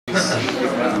Peace.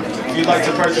 If you'd like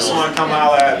to purchase one, come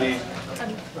holler at me.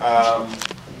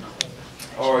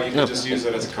 Or you can just use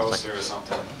it as a coaster or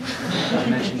something.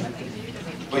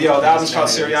 But yo, the album's called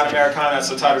Syriana Americana. It's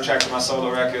the title track to my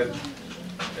solo record.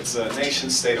 It's a nation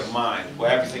state of mind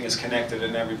where everything is connected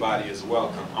and everybody is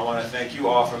welcome. I want to thank you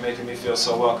all for making me feel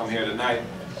so welcome here tonight.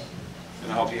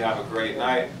 And I hope you have a great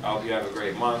night. I hope you have a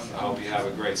great month. I hope you have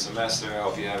a great semester. I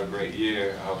hope you have a great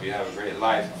year. I hope you have a great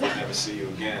life if I never see you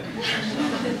again.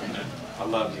 I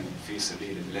love you. Fi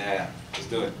sabilillah. Let's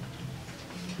do it.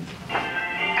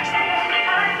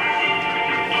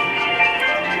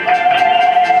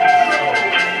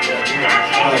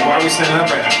 Why are we standing up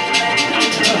right now?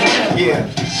 Yeah.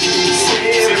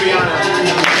 Syriana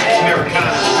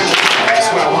Americana. That's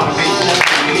where I want to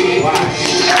be. Why?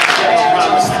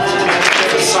 Promise.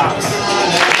 Socks.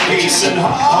 Peace and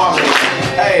harmony.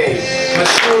 Hey.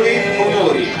 مشهوري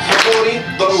أموري حضوري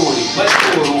ضروري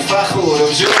مشهور وفخور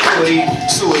بجمهوري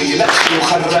سوري لشوا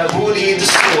خربولي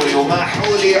دستوري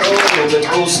ومحولي عوري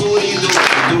وبتعوصولي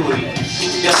دوري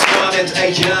يا صوانة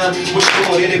أيام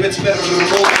وشهور اللي بتمر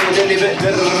الروح اللي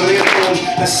بقدر يقول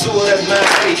السورة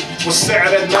الماهري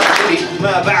والسعر الماهري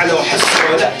ما بعله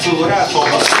حسه لا تراثه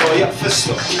وقصه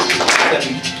يقفصه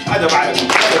عدمي أدب عدمي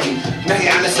نهي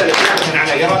عن السلف نهي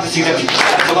عن إرادتي نبي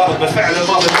الأرض بالفعل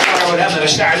الماضي المحرر والأمل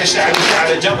اشتعل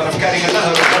الجمر أفكاري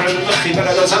كالنهر وقرر المخي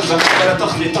بلد زمزم بلد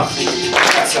تخلي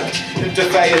رأسك أنت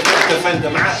فايد أنت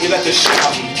فندم عائلة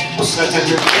الشعبي أسرة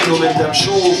من دين ومن دم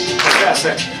شوف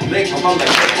أساسك ليك مضلك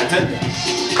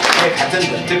هيك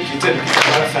حتندم تبكي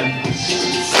ولا فندم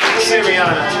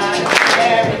Syriana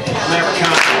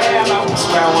Americana, that's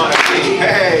where I want to be.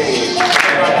 Hey,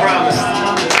 I promise.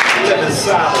 Live in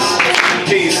silence,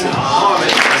 peace, and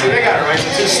harmony. See, they got it right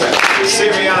for 2 steps.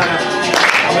 Syriana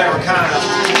Americana,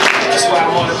 that's where I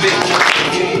want to be.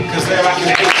 Because there I can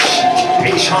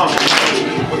H harmony.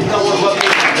 With no one but me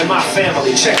and my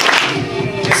family. Check it.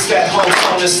 It's that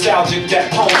hometown nostalgic, that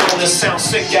poem on the sound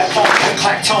sick, that bone, that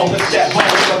clack tone, lift that bone,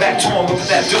 go back to him, look at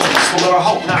that doom, just a little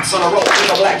hope knocks on the road,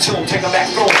 take a black tomb, take a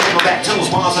back throne, take a back tunes,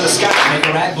 bombs in the sky, make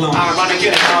a rag bloom. Ironic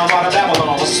in it, now I'm out of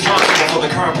Babylon, was responsible for the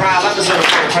current pride, I'm deserving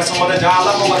for the pressing with a dial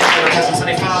level, with the peasants,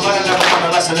 and they found, but I never learned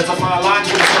a lesson, it's a fine line,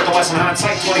 to insert the Western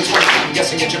hindsight, 2020, I'm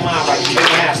guessing get your mind right, you make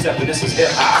a half step, but this is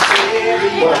hip-hop.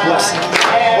 What a blessing,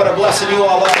 what a blessing you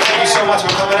all are, thank you so much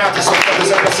for coming out to some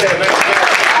fuckers, like I said, man.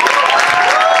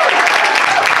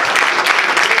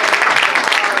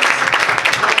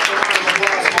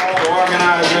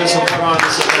 Organizers who put on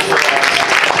this event for us.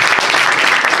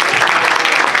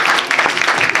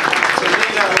 So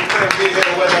Nina, who couldn't be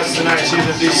here with us tonight, she's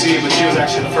in DC, but she was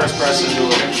actually the first person who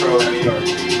intro in New York.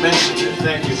 Mentioned it.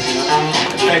 Thank you, Nina.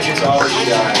 And thank you to all of you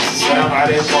guys. Assalamu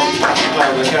alaikum.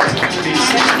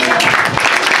 Peace.